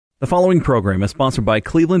The following program is sponsored by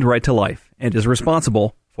Cleveland Right to Life and is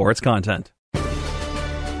responsible for its content.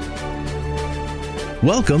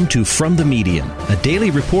 Welcome to From the Median, a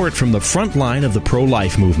daily report from the front line of the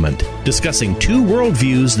pro-life movement, discussing two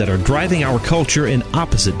worldviews that are driving our culture in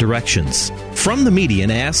opposite directions. From the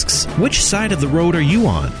Median asks, which side of the road are you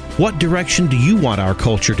on? What direction do you want our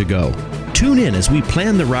culture to go? Tune in as we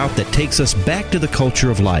plan the route that takes us back to the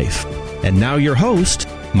culture of life. And now your host,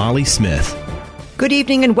 Molly Smith. Good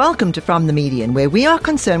evening and welcome to From the Median, where we are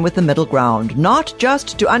concerned with the middle ground, not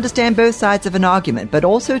just to understand both sides of an argument, but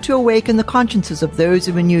also to awaken the consciences of those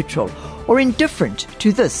who are neutral or indifferent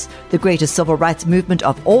to this, the greatest civil rights movement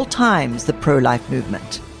of all times, the pro-life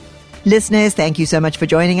movement. Listeners, thank you so much for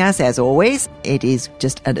joining us. As always, it is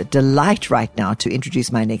just a delight right now to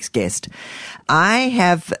introduce my next guest. I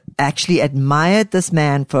have actually admired this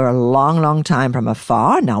man for a long, long time from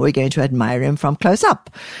afar. Now we're going to admire him from close up.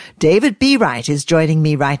 David B. Wright is joining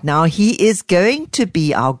me right now. He is going to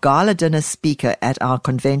be our gala dinner speaker at our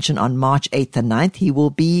convention on March 8th and 9th. He will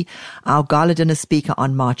be our gala dinner speaker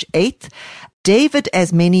on March 8th. David,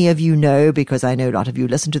 as many of you know, because I know a lot of you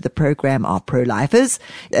listen to the program, are pro-lifers,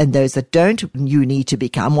 and those that don't, you need to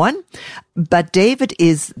become one. But David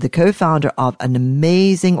is the co-founder of an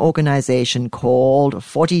amazing organization called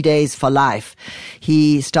 40 Days for Life.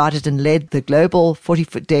 He started and led the global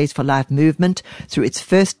 40 Days for Life movement through its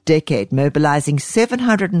first decade, mobilizing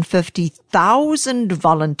 750,000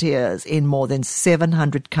 volunteers in more than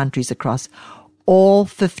 700 countries across all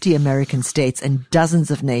 50 American states and dozens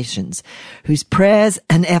of nations, whose prayers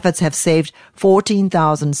and efforts have saved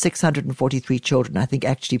 14,643 children. I think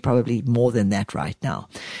actually probably more than that right now.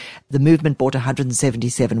 The movement brought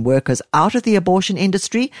 177 workers out of the abortion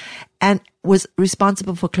industry and was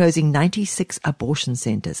responsible for closing 96 abortion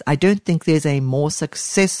centers. I don't think there's a more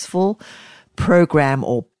successful program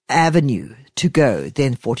or avenue to go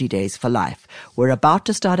than 40 Days for Life. We're about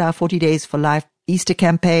to start our 40 Days for Life Easter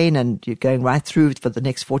campaign, and you're going right through for the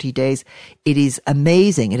next 40 days. It is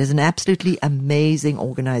amazing. It is an absolutely amazing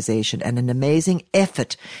organization and an amazing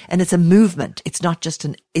effort. And it's a movement. It's not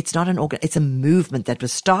a movement that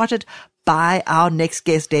was started by our next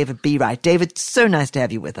guest, David B. Wright. David, so nice to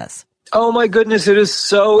have you with us. Oh my goodness, it is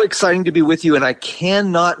so exciting to be with you, and I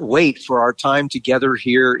cannot wait for our time together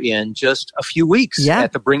here in just a few weeks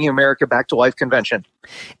at the Bringing America Back to Life convention.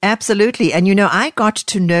 Absolutely. And I got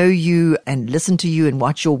to know you and listen to you and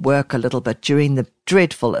watch your work a little bit during the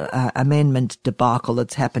dreadful amendment debacle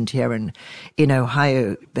that's happened here in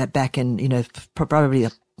Ohio back in, probably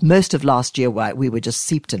most of last year. We were just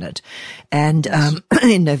seeped in it. And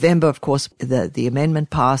in November, of course, the amendment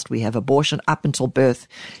passed. We have abortion up until birth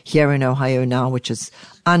here in Ohio now, which is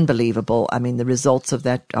unbelievable. I mean, the results of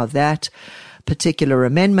that particular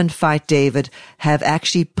amendment fight, David, have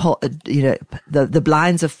actually the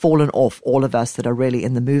blinds have fallen off all of us that are really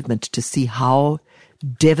in the movement to see how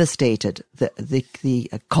devastated the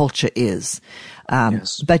culture is.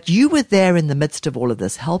 Yes. But you were there in the midst of all of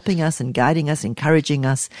this, helping us and guiding us, encouraging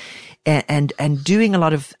us, and doing a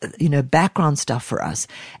lot of, background stuff for us.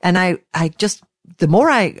 And I just, the more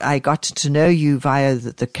I got to know you via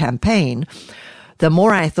the campaign, the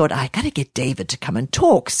more I thought, I got to get David to come and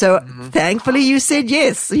talk. So thankfully you said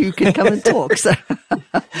yes, you can come and talk. So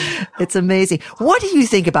it's amazing. What do you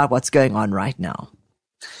think about what's going on right now?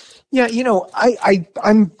 Yeah,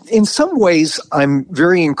 I'm in some ways, I'm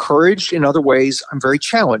very encouraged. In other ways, I'm very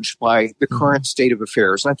challenged by the current state of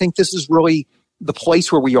affairs. And I think this is really the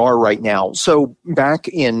place where we are right now. So back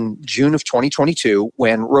in June of 2022,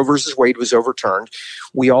 when Roe versus Wade was overturned,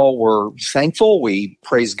 we all were thankful. We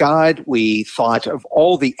praised God. We thought of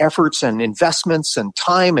all the efforts and investments and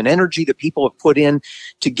time and energy that people have put in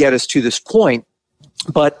to get us to this point.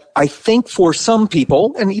 But I think for some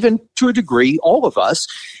people, and even to a degree, all of us,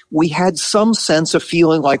 we had some sense of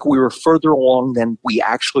feeling like we were further along than we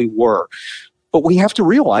actually were. But we have to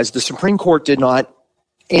realize the Supreme Court did not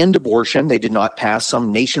end abortion. They did not pass some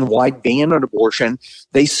nationwide ban on abortion.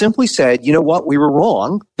 They simply said, you know what, we were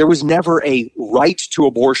wrong. There was never a right to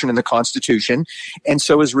abortion in the Constitution. And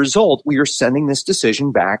so as a result, we are sending this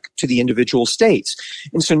decision back to the individual states.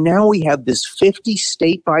 And so now we have this 50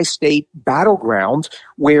 state by state battleground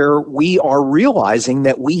where we are realizing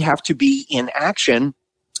that we have to be in action.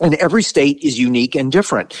 And every state is unique and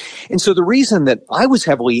different. And so the reason that I was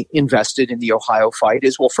heavily invested in the Ohio fight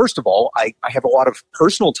is, well, first of all, I have a lot of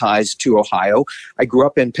personal ties to Ohio. I grew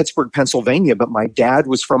up in Pittsburgh, Pennsylvania, but my dad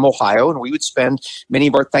was from Ohio, and we would spend many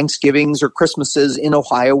of our Thanksgivings or Christmases in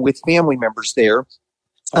Ohio with family members there.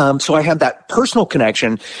 So I had that personal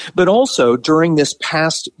connection, but also during this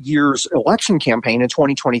past year's election campaign in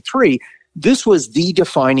 2023, this was the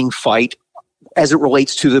defining fight as it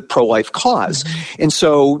relates to the pro-life cause. And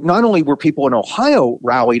so not only were people in Ohio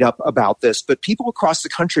rallied up about this, but people across the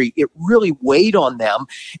country, it really weighed on them.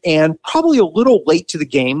 And probably a little late to the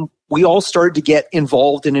game, we all started to get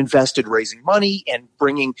involved and invested, raising money and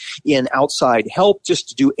bringing in outside help just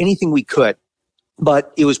to do anything we could.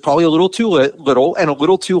 But it was probably a little too little and a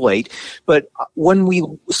little too late. But when we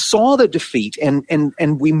saw the defeat and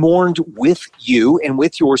we mourned with you and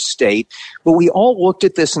with your state, but we all looked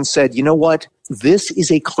at this and said, you know what? This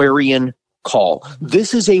is a clarion call.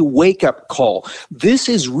 This is a wake-up call. This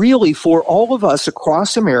is really for all of us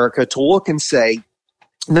across America to look and say,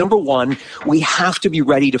 number one, we have to be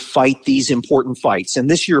ready to fight these important fights. And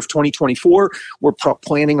this year of 2024, we're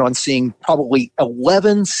planning on seeing probably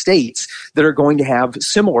 11 states that are going to have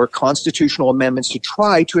similar constitutional amendments to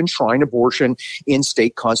try to enshrine abortion in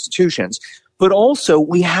state constitutions. But also,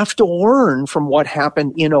 we have to learn from what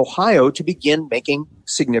happened in Ohio to begin making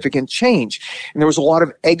significant change. And there was a lot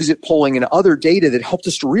of exit polling and other data that helped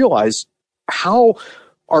us to realize how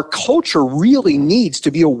our culture really needs to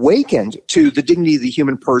be awakened to the dignity of the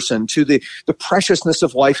human person, to the preciousness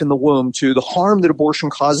of life in the womb, to the harm that abortion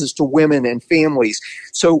causes to women and families.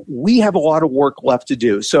 So we have a lot of work left to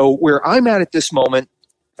do. So where I'm at this moment,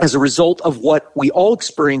 as a result of what we all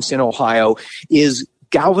experienced in Ohio, is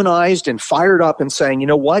galvanized and fired up and saying, you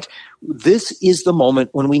know what? This is the moment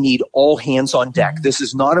when we need all hands on deck. This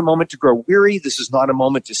is not a moment to grow weary. This is not a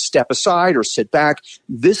moment to step aside or sit back.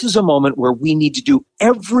 This is a moment where we need to do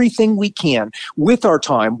everything we can with our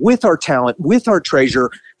time, with our talent, with our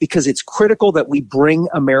treasure, because it's critical that we bring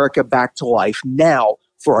America back to life now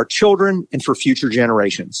for our children and for future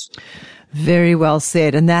generations. Very well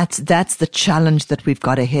said. And that's the challenge that we've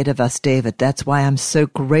got ahead of us, David. That's why I'm so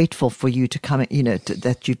grateful for you to come,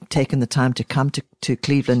 that you've taken the time to come to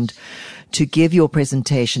Cleveland to give your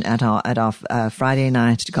presentation at our Friday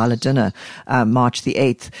night gala dinner, March the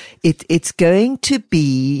 8th. It's going to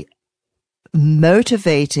be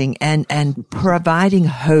motivating and providing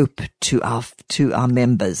hope to our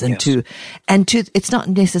members and to it's not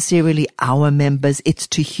necessarily our members, it's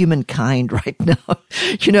to humankind right now.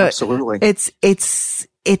 Absolutely.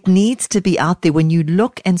 It needs to be out there. When you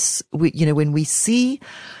look and when we see,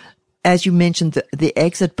 as you mentioned, the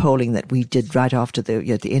exit polling that we did right after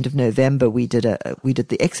the end of November, we did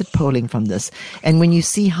the exit polling from this, and when you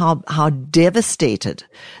see how devastated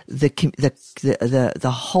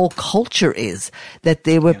the whole culture is, that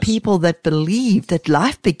there were people that believed that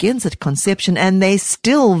life begins at conception, and they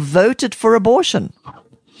still voted for abortion.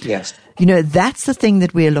 Yes. That's the thing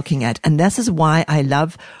that we're looking at, and this is why I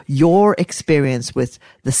love your experience with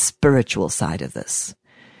the spiritual side of this.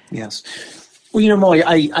 Yes. Well, Molly,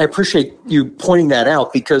 I appreciate you pointing that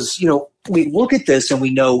out because, we look at this and we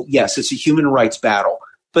know, yes, it's a human rights battle,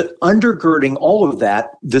 but undergirding all of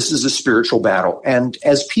that, this is a spiritual battle. And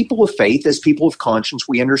as people of faith, as people of conscience,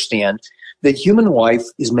 we understand that human life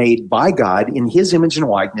is made by God in His image and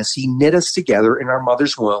likeness. He knit us together in our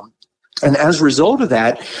mother's womb. And as a result of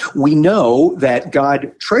that, we know that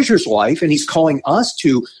God treasures life and He's calling us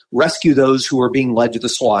to rescue those who are being led to the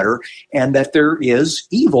slaughter, and that there is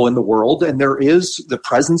evil in the world and there is the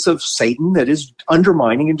presence of Satan that is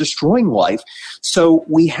undermining and destroying life. So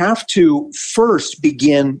we have to first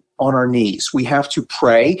begin on our knees. We have to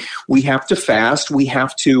pray. We have to fast. We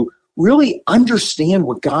have to really understand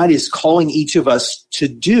what God is calling each of us to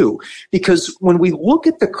do. Because when we look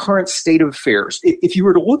at the current state of affairs, if you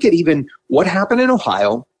were to look at even what happened in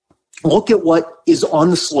Ohio, look at what is on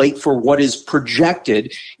the slate for what is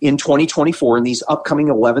projected in 2024 in these upcoming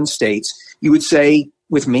 11 states, you would say,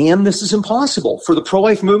 with man, this is impossible. For the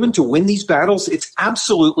pro-life movement to win these battles, it's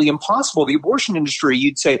absolutely impossible. The abortion industry,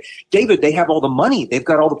 you'd say, David, they have all the money. They've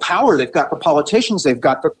got all the power. They've got the politicians. They've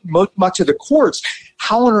got much of the courts.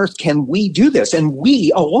 How on earth can we do this? And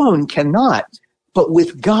we alone cannot. But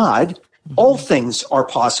with God, all things are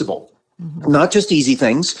possible. Not just easy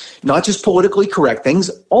things, not just politically correct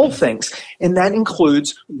things, all things. And that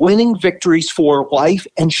includes winning victories for life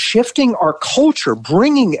and shifting our culture,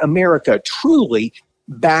 bringing America truly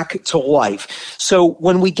back to life. So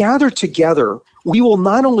when we gather together, we will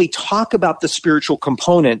not only talk about the spiritual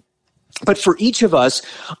component, but for each of us,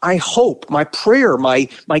 I hope, my prayer, my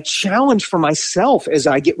challenge for myself as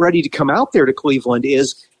I get ready to come out there to Cleveland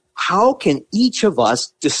is, how can each of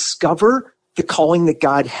us discover the calling that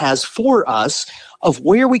God has for us, of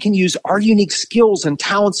where we can use our unique skills and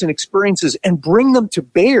talents and experiences and bring them to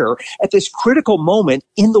bear at this critical moment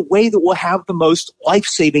in the way that will have the most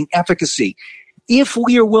life-saving efficacy. If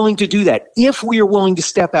we are willing to do that, if we are willing to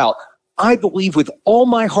step out, I believe with all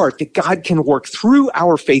my heart that God can work through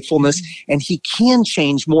our faithfulness, and he can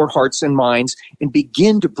change more hearts and minds and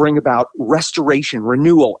begin to bring about restoration,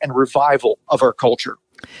 renewal, and revival of our culture.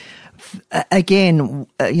 Again,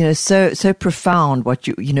 so profound what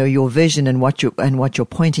your vision and what you're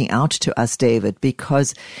pointing out to us, David,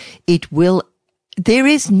 because there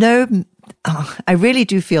is no, I really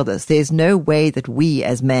do feel this. There's no way that we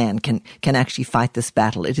as man can actually fight this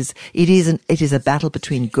battle. It is a battle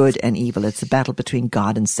between good and evil. It's a battle between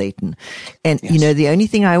God and Satan. And, yes. The only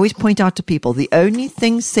thing I always point out to people, the only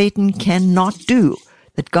thing Satan cannot do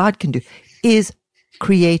that God can do is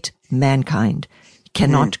create mankind.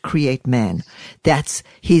 Cannot create man.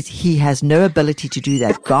 He has no ability to do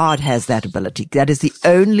that. God has that ability. That is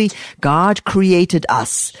God created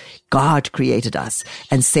us.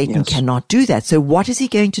 And Satan cannot do that. So what is he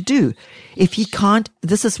going to do? If he can't,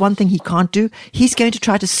 this is one thing he can't do. He's going to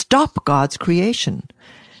try to stop God's creation.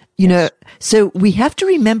 So we have to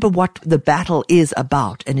remember what the battle is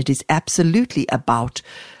about. And it is absolutely about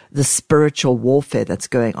the spiritual warfare that's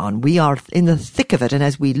going on. We are in the thick of it. And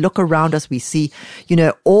as we look around us, we see,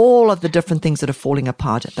 all of the different things that are falling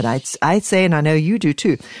apart. But I'd say, and I know you do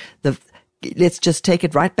too, let's just take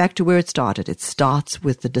it right back to where it started. It starts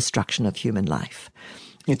with the destruction of human life.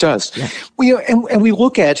 It does. Yeah. We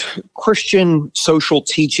look at Christian social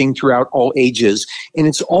teaching throughout all ages, and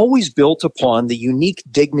it's always built upon the unique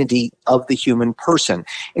dignity of the human person.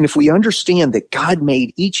 And if we understand that God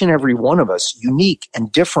made each and every one of us unique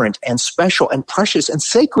and different and special and precious and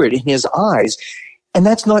sacred in his eyes, and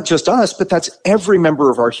that's not just us, but that's every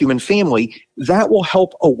member of our human family, that will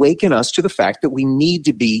help awaken us to the fact that we need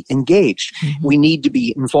to be engaged. Mm-hmm. We need to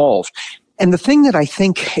be involved. And the thing that I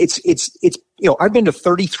think I've been to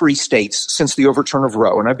 33 states since the overturn of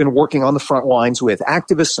Roe, and I've been working on the front lines with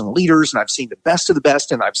activists and leaders, and I've seen the best of the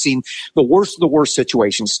best, and I've seen the worst of the worst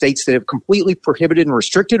situations, states that have completely prohibited and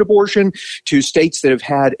restricted abortion to states that have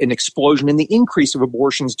had an explosion in the increase of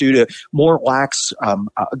abortions due to more lax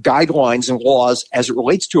guidelines and laws as it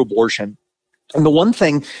relates to abortion. And the one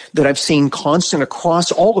thing that I've seen constant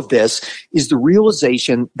across all of this is the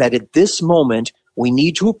realization that at this moment, we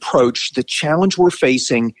need to approach the challenge we're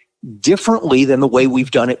facing differently than the way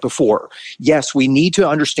we've done it before. Yes, we need to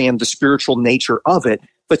understand the spiritual nature of it,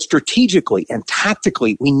 but strategically and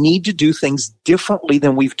tactically, we need to do things differently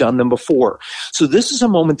than we've done them before. So this is a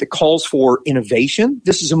moment that calls for innovation.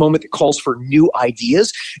 This is a moment that calls for new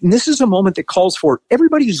ideas. And this is a moment that calls for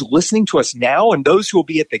everybody who's listening to us now and those who will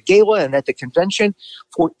be at the gala and at the convention,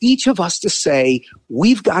 for each of us to say,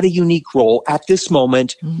 we've got a unique role at this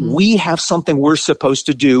moment. Mm-hmm. We have something we're supposed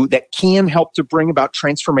to do that can help to bring about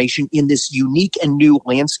transformation in this unique and new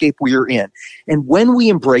landscape we are in. And when we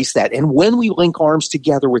embrace that and when we link arms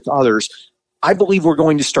together with others, I believe we're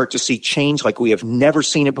going to start to see change like we have never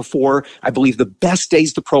seen it before. I believe the best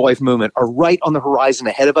days of the pro-life movement are right on the horizon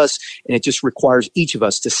ahead of us, and it just requires each of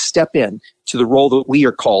us to step in to the role that we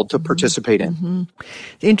are called to participate in. Mm-hmm.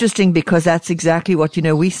 Interesting, because that's exactly what,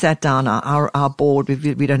 we sat down, our board,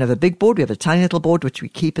 we don't have a big board, we have a tiny little board, which we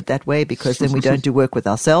keep it that way because then we don't do work with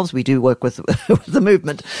ourselves, we do work with the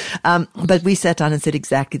movement. But we sat down and said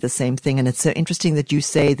exactly the same thing. And it's so interesting that you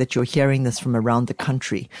say that you're hearing this from around the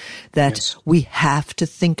country, that we have to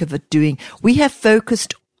think of it we have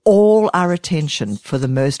focused all our attention for the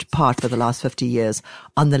most part for the last 50 years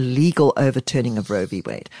on the legal overturning of Roe v.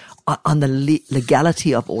 Wade, on the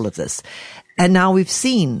legality of all of this. And now we've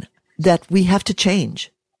seen that we have to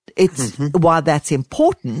change. While that's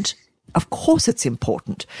important, of course it's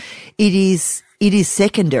important. It is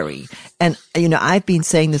secondary. And, I've been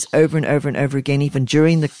saying this over and over and over again, even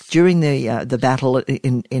during the battle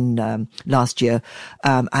in last year.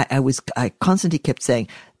 I constantly kept saying,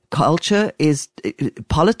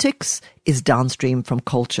 politics is downstream from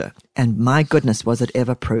culture. And my goodness, was it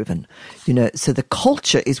ever proven? So the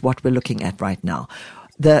culture is what we're looking at right now.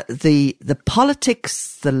 The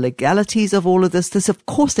politics, the legalities of all of this, of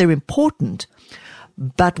course they're important,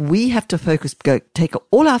 but we have to take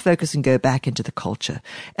all our focus and go back into the culture.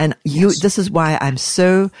 And this is why I'm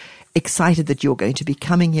so excited that you're going to be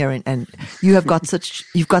coming here and you've got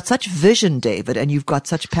such vision, David, and you've got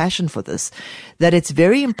such passion for this, that it's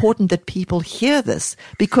very important that people hear this,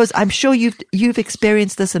 because I'm sure you've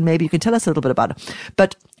experienced this, and maybe you can tell us a little bit about it.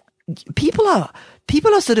 But people are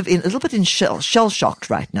sort of a little bit in shell shocked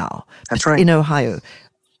right now. That's right. In Ohio.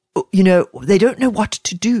 They don't know what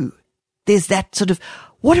to do. There's that sort of,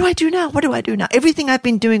 what do I do now? What do I do now? Everything I've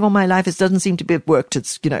been doing all my life, it doesn't seem to be worked.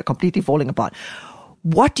 It's, completely falling apart.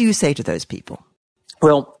 What do you say to those people?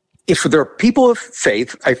 Well, if they're people of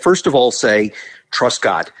faith, I first of all say, trust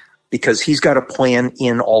God. because he's got a plan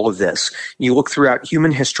in all of this. You look throughout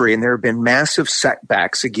human history and there have been massive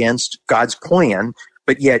setbacks against God's plan,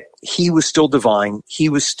 but yet he was still divine. He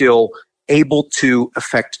was still able to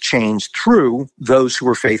effect change through those who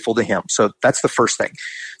were faithful to him. So that's the first thing.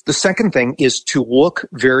 The second thing is to look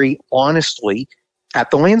very honestly at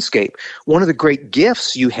the landscape. One of the great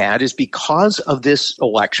gifts you had is because of this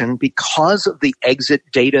election, because of the exit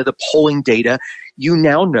data, the polling data, you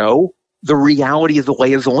now know the reality of the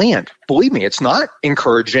lay of the land. Believe me, it's not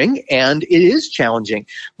encouraging and it is challenging.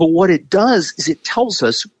 But what it does is it tells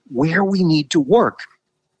us where we need to work,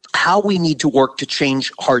 how we need to work to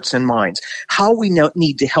change hearts and minds, how we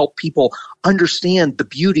need to help people understand the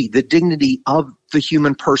beauty, the dignity of the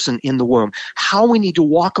human person in the womb, how we need to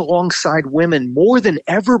walk alongside women more than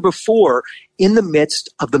ever before in the midst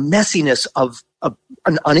of the messiness of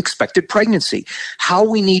an unexpected pregnancy, how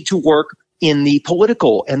we need to work in the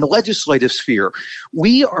political and the legislative sphere.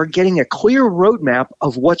 We are getting a clear roadmap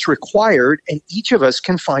of what's required, and each of us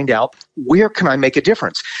can find out, where can I make a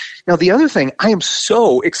difference? Now, the other thing I am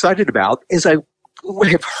so excited about is I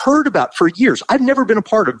have heard about for years. I've never been a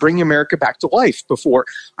part of Bringing America Back to Life before.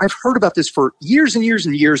 I've heard about this for years and years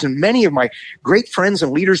and years, and many of my great friends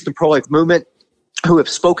and leaders in the pro-life movement who have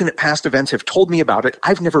spoken at past events have told me about it.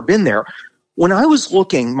 I've never been there. When I was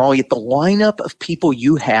looking, Molly, at the lineup of people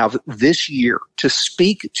you have this year to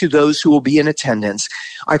speak to those who will be in attendance,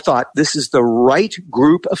 I thought this is the right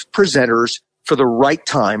group of presenters for the right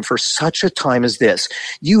time, for such a time as this.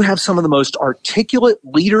 You have some of the most articulate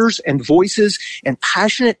leaders and voices and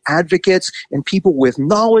passionate advocates and people with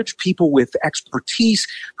knowledge, people with expertise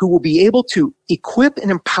who will be able to equip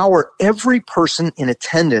and empower every person in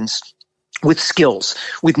attendance with skills,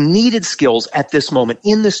 with needed skills at this moment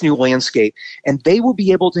in this new landscape. And they will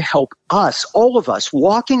be able to help us, all of us,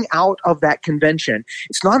 walking out of that convention.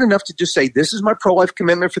 It's not enough to just say, this is my pro-life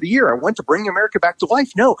commitment for the year. I went to Bring America Back to Life.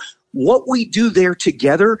 No, what we do there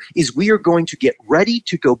together is we are going to get ready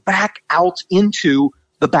to go back out into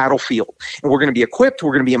the battlefield. And we're going to be equipped,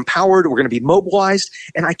 we're going to be empowered, we're going to be mobilized.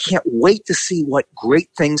 And I can't wait to see what great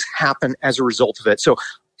things happen as a result of it. So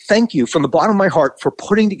thank you from the bottom of my heart for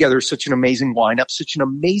putting together such an amazing lineup, such an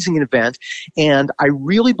amazing event. And I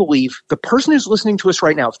really believe the person who's listening to us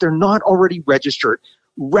right now, if they're not already registered,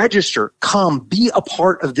 register, come, be a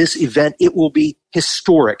part of this event. It will be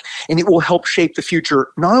historic, and it will help shape the future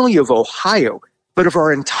not only of Ohio, but of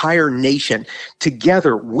our entire nation.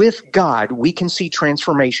 Together with God, we can see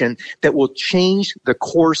transformation that will change the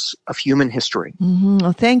course of human history. Mm-hmm.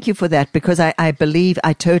 Well, thank you for that, because I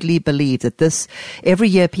totally believe that this, every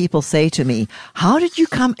year people say to me, how did you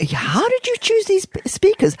choose these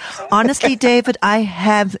speakers? Honestly, David, I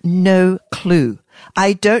have no clue.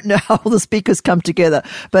 I don't know how the speakers come together,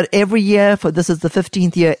 but every year, this is the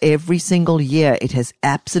 15th year, every single year, it has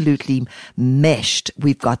absolutely meshed.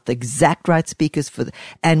 We've got the exact right speakers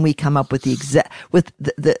and we come up with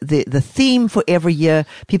the theme for every year.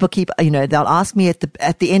 People keep, they'll ask me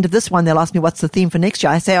at the end of this one, they'll ask me, what's the theme for next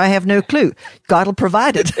year? I say, I have no clue. God will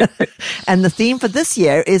provide it. And the theme for this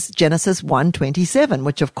year is Genesis 1:27,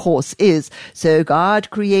 which of course is, so God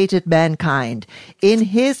created mankind in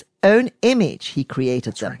his own image. He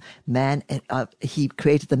created them. Right. He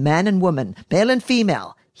created the man and woman, male and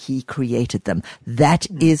female. He created them. That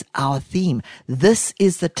is our theme. This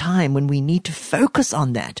is the time when we need to focus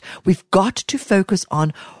on that. We've got to focus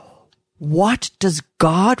on, what does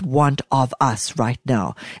God want of us right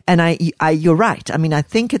now? And you're right. I mean, I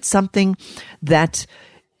think it's something that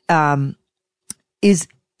is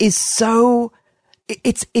so.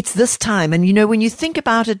 It's this time. And when you think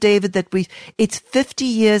about it, David, that it's 50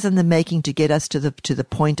 years in the making to get us to the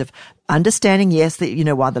point of understanding, yes, that,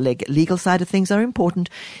 while the legal side of things are important,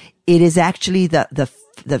 it is actually the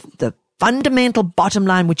fundamental bottom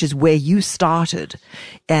line, which is where you started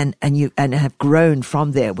and have grown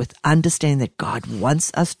from there, with understanding that God wants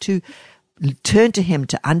us to turn to him,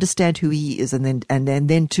 to understand who he is, and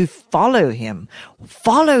then to follow him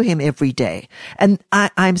every day. And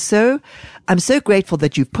I'm so grateful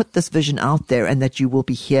that you've put this vision out there and that you will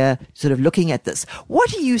be here sort of looking at this. What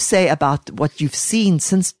do you say about what you've seen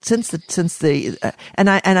since the and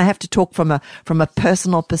I have to talk from a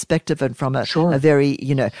personal perspective and from a very,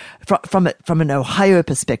 from an Ohio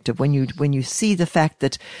perspective, when you see the fact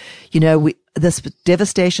that, this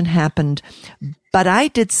devastation happened, but I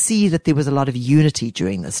did see that there was a lot of unity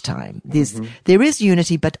during this time. There is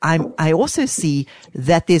unity, but I also see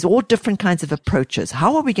that there's all different kinds of approaches.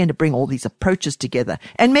 How are we going to bring all these approaches together?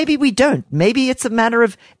 And maybe we don't. Maybe it's a matter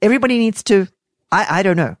of everybody needs to. I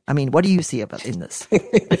don't know. I mean, what do you see in this?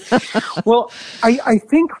 Well, I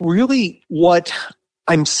think really what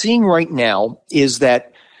I'm seeing right now is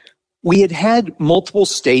that we had multiple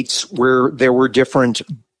states where there were different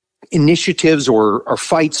initiatives or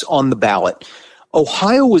fights on the ballot.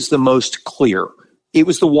 Ohio was the most clear. It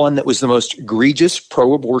was the one that was the most egregious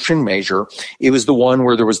pro-abortion measure. It was the one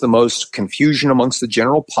where there was the most confusion amongst the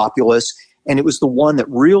general populace. And it was the one that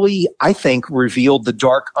really, I think, revealed the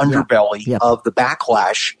dark underbelly of the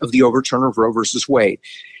backlash of the overturn of Roe versus Wade.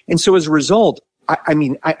 And so as a result,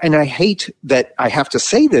 I hate that I have to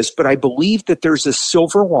say this, but I believe that there's a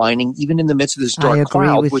silver lining even in the midst of this dark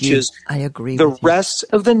cloud, which is the rest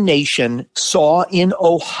of the nation saw in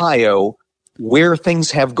Ohio where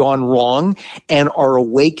things have gone wrong and are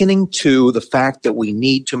awakening to the fact that we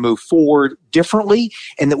need to move forward differently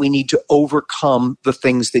and that we need to overcome the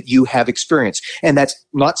things that you have experienced. And that's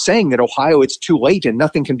not saying that Ohio, it's too late and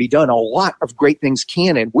nothing can be done. A lot of great things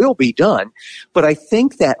can and will be done. But I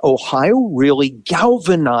think that Ohio really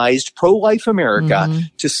galvanized pro-life America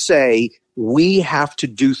to say, we have to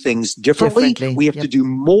do things differently. We have to do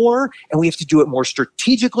more, and we have to do it more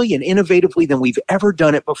strategically and innovatively than we've ever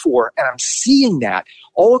done it before. And I'm seeing that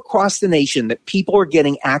all across the nation, that people are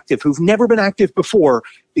getting active who've never been active before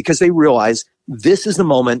because they realize this is the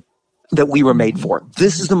moment that we were made for.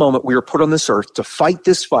 This is the moment we were put on this earth to fight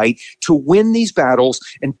this fight, to win these battles,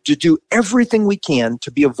 and to do everything we can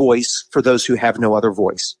to be a voice for those who have no other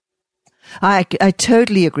voice. I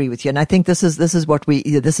totally agree with you. And I think this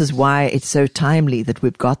is why it's so timely that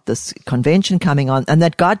we've got this convention coming on and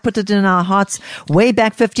that God put it in our hearts way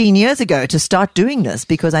back 15 years ago to start doing this,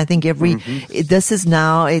 because I think this is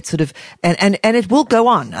now, it's sort of, and it will go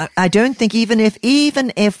on. I don't think even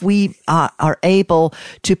if we are able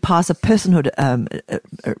to pass a personhood,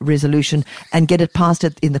 resolution and get it passed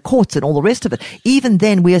in the courts and all the rest of it, even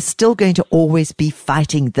then we are still going to always be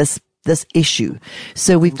fighting this issue.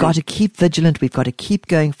 So we've got to keep vigilant. We've got to keep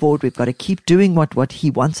going forward. We've got to keep doing what he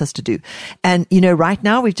wants us to do. And, right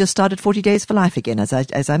now we've just started 40 Days for Life again. As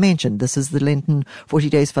I mentioned, this is the Lenten 40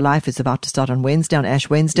 Days for Life. It's about to start on Wednesday, on Ash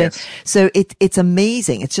Wednesday. Yes. So it's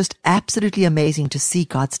amazing. It's just absolutely amazing to see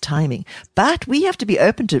God's timing. But we have to be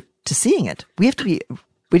open to seeing it. We have to be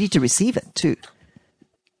ready to receive it too.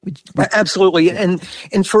 Absolutely. And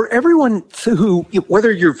for everyone who,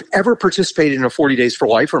 whether you've ever participated in a 40 Days for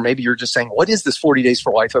Life, or maybe you're just saying, what is this 40 Days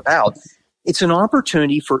for Life about? It's an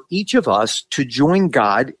opportunity for each of us to join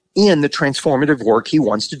God in the transformative work he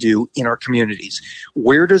wants to do in our communities.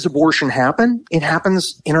 Where does abortion happen? It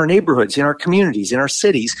happens in our neighborhoods, in our communities, in our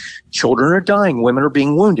cities. Children are dying. Women are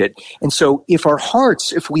being wounded. And so if our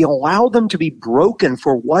hearts, if we allow them to be broken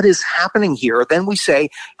for what is happening here, then we say,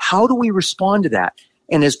 how do we respond to that?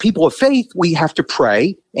 And as people of faith, we have to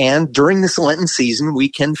pray. And during this Lenten season, we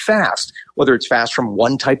can fast, whether it's fast from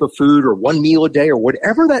one type of food or one meal a day or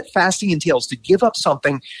whatever that fasting entails, to give up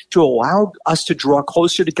something to allow us to draw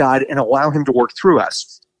closer to God and allow him to work through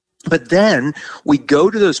us. But then we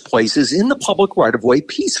go to those places in the public right of way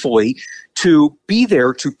peacefully to be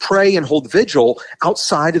there to pray and hold vigil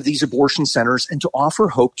outside of these abortion centers and to offer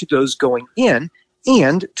hope to those going in,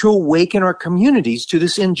 and to awaken our communities to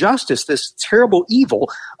this injustice, this terrible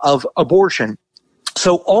evil of abortion.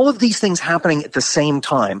 So all of these things happening at the same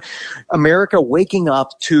time. America waking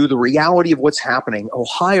up to the reality of what's happening.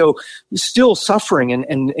 Ohio is still suffering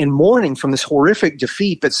and mourning from this horrific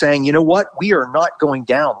defeat, but saying, you know what? We are not going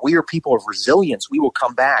down. We are people of resilience. We will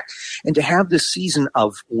come back. And to have this season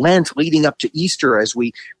of Lent leading up to Easter as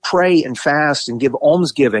we pray and fast and give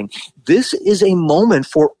almsgiving, this is a moment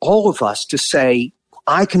for all of us to say,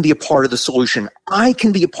 I can be a part of the solution. I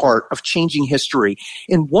can be a part of changing history.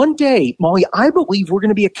 And one day, Molly, I believe we're going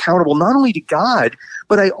to be accountable not only to God,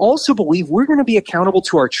 but I also believe we're going to be accountable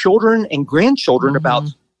to our children and grandchildren about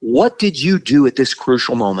what did you do at this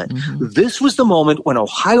crucial moment? This was the moment when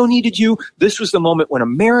Ohio needed you. This was the moment when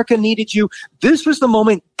America needed you. This was the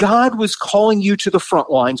moment God was calling you to the front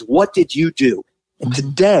lines. What did you do? And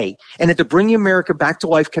today, and at the Bringing America Back to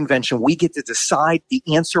Life convention, we get to decide the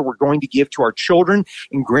answer we're going to give to our children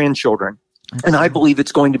and grandchildren. And I believe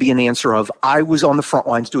it's going to be an answer of, I was on the front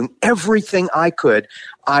lines doing everything I could.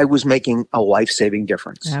 I was making a life-saving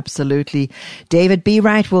difference. Absolutely. David B.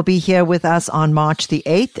 Wright will be here with us on March the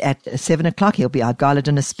 8th at 7 o'clock. He'll be our gala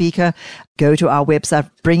dinner speaker. Go to our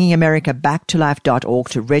website, bringingamericabacktolife.org,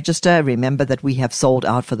 to register. Remember that we have sold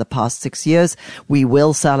out for the past 6 years. We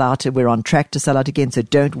will sell out. We're on track to sell out again, so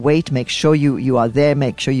don't wait. Make sure you are there.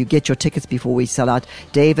 Make sure you get your tickets before we sell out.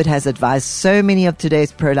 David has advised so many of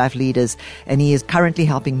today's pro-life leaders, and he is currently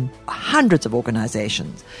helping hundreds of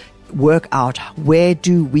organizations work out, where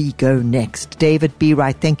do we go next? David B.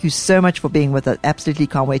 Wright, thank you so much for being with us. Absolutely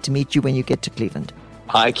can't wait to meet you when you get to Cleveland.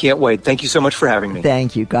 I can't wait. Thank you so much for having me.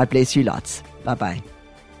 Thank you. God bless you lots. Bye-bye.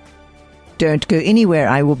 Don't go anywhere.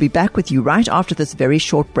 I will be back with you right after this very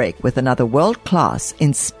short break with another world-class,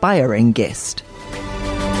 inspiring guest.